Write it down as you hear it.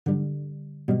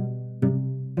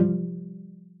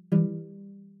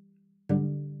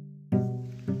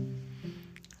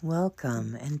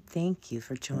Welcome and thank you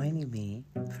for joining me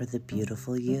for the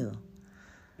beautiful you.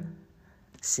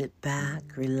 Sit back,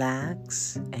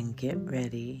 relax, and get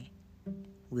ready.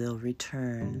 We'll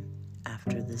return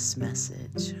after this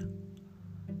message.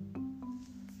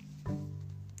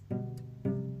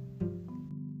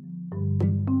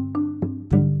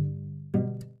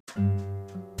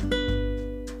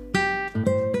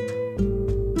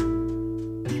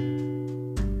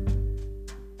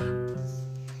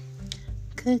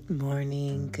 Good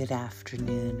morning, good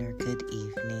afternoon, or good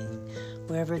evening,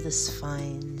 wherever this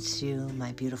finds you,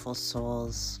 my beautiful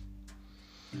souls.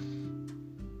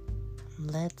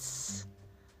 Let's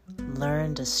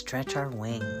learn to stretch our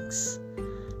wings.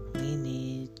 We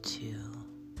need to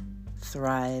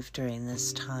thrive during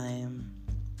this time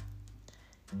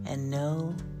and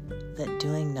know that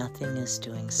doing nothing is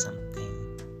doing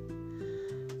something.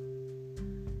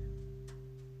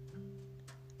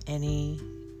 Any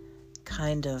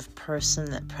kind of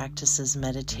person that practices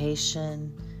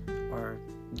meditation or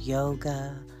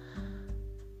yoga,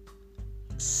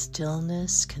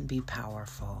 stillness can be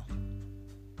powerful.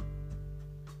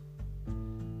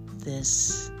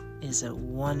 This is a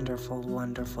wonderful,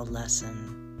 wonderful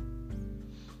lesson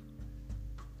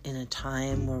in a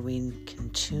time where we can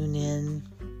tune in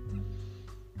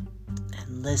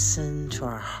and listen to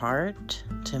our heart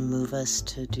to move us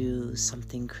to do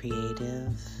something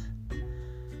creative.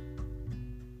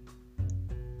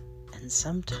 And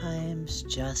sometimes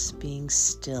just being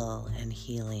still and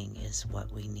healing is what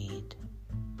we need.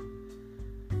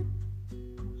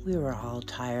 We were all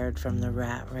tired from the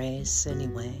rat race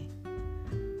anyway.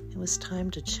 It was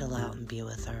time to chill out and be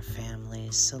with our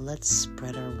families, so let's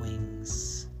spread our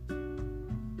wings.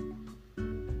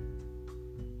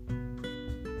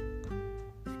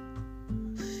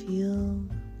 Feel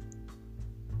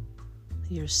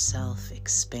yourself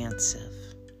expansive.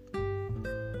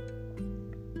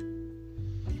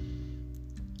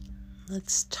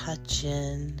 Let's touch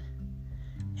in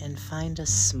and find a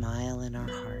smile in our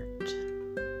heart.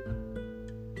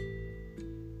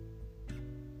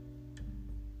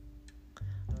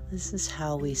 This is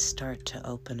how we start to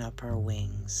open up our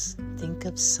wings. Think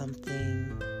of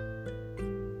something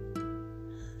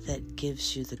that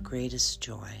gives you the greatest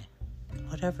joy,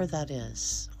 whatever that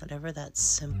is, whatever that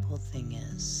simple thing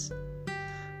is.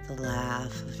 The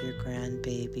laugh of your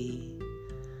grandbaby,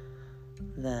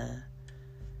 the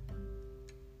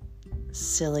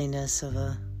silliness of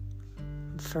a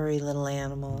furry little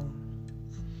animal.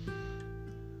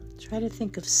 Try to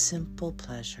think of simple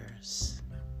pleasures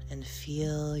and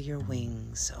feel your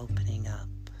wings opening up.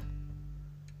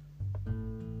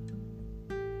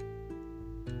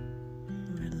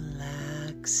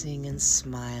 Relaxing and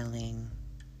smiling.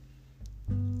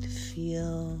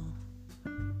 Feel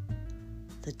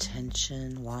the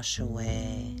tension wash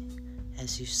away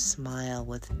as you smile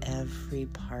with every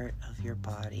part of your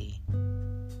body.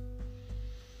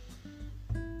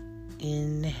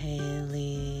 Inhaling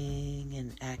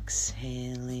and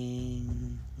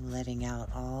exhaling, letting out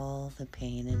all the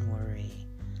pain and worry,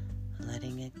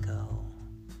 letting it go,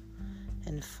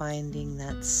 and finding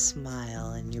that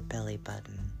smile in your belly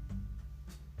button.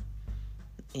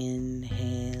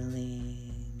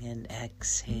 Inhaling and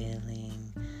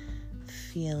exhaling,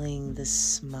 feeling the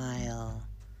smile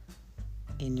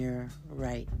in your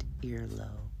right earlobe.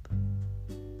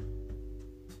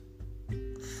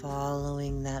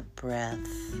 Following that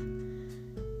breath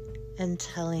and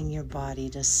telling your body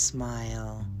to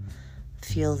smile.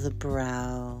 Feel the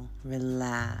brow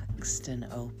relaxed and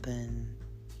open.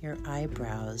 Your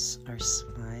eyebrows are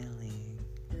smiling.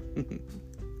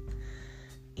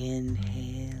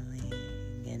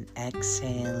 Inhaling and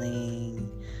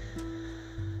exhaling.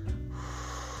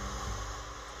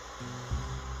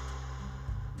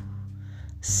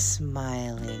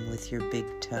 Smiling with your big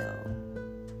toe.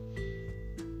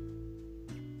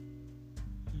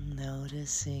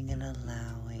 Noticing and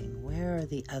allowing, where are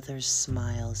the other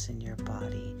smiles in your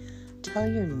body? Tell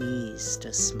your knees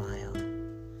to smile.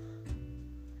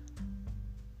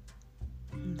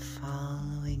 And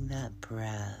following that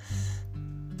breath,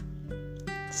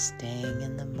 staying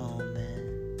in the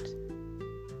moment,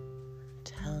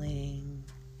 telling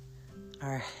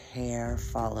our hair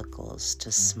follicles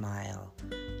to smile.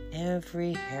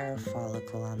 Every hair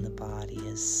follicle on the body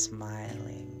is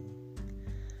smiling.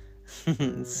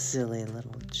 Silly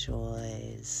little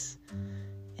joys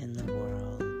in the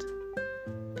world.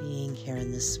 Being here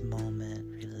in this moment,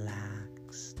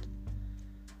 relaxed.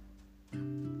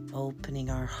 Opening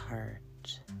our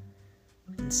heart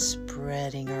and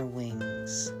spreading our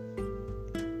wings.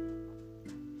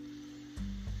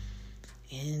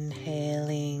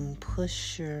 Inhaling,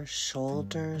 push your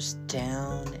shoulders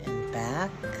down and back.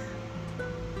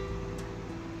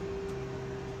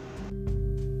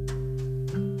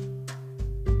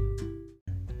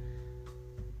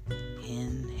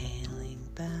 Inhaling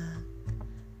back,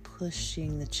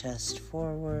 pushing the chest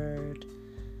forward.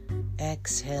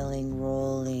 Exhaling,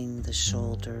 rolling the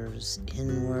shoulders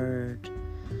inward.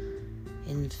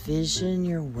 Envision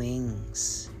your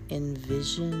wings.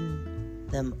 Envision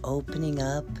them opening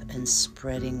up and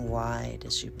spreading wide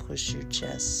as you push your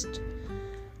chest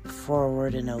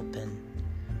forward and open.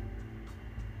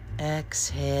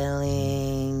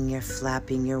 Exhaling, you're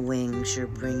flapping your wings. You're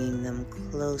bringing them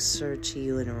closer to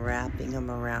you and wrapping them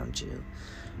around you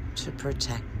to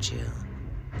protect you.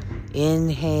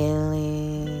 Inhaling,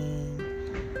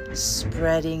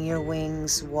 spreading your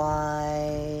wings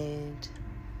wide.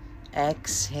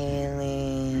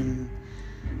 Exhaling,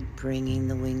 bringing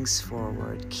the wings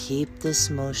forward. Keep this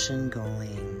motion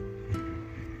going.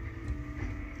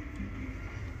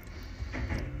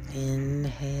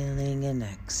 Inhaling and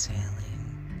exhaling.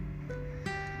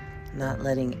 Not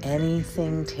letting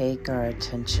anything take our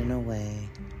attention away.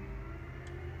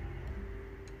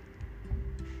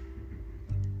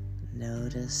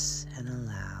 Notice and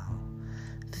allow.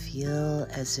 Feel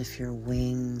as if your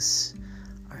wings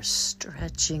are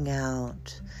stretching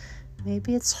out.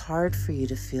 Maybe it's hard for you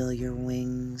to feel your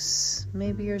wings.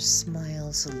 Maybe your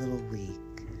smile's a little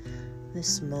weak.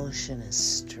 This motion is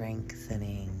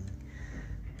strengthening.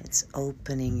 It's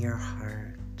opening your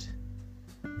heart.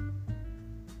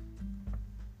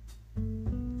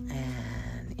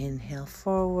 And inhale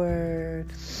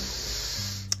forward.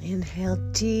 Inhale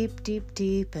deep, deep,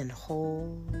 deep, and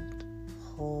hold,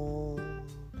 hold,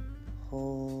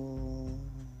 hold.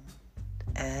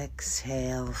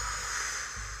 Exhale.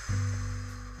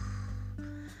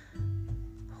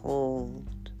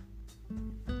 Hold,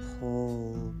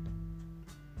 hold,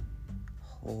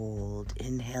 hold.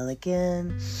 Inhale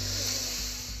again.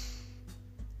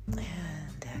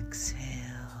 And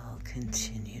exhale.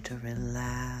 Continue to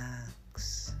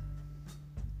relax.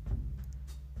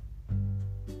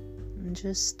 And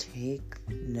just take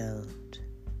note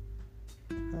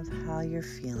of how you're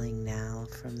feeling now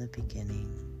from the beginning.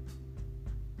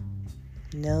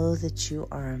 Know that you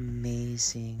are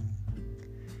amazing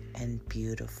and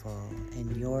beautiful,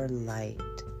 and your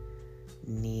light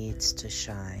needs to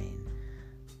shine.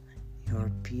 Your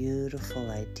beautiful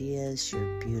ideas,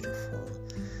 your beautiful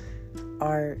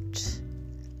art,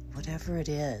 whatever it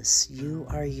is, you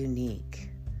are unique.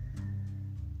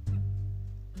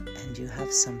 And you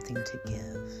have something to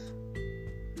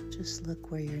give. Just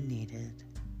look where you're needed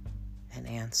and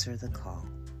answer the call.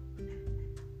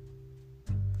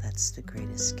 That's the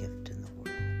greatest gift in the world.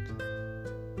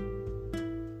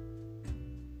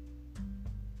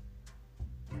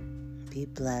 Be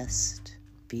blessed,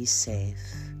 be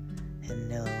safe, and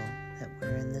know that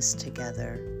we're in this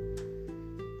together.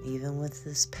 Even when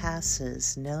this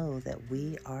passes, know that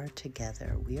we are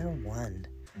together. We are one.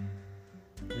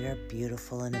 We are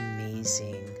beautiful and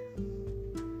amazing.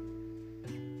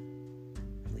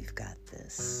 We've got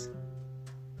this.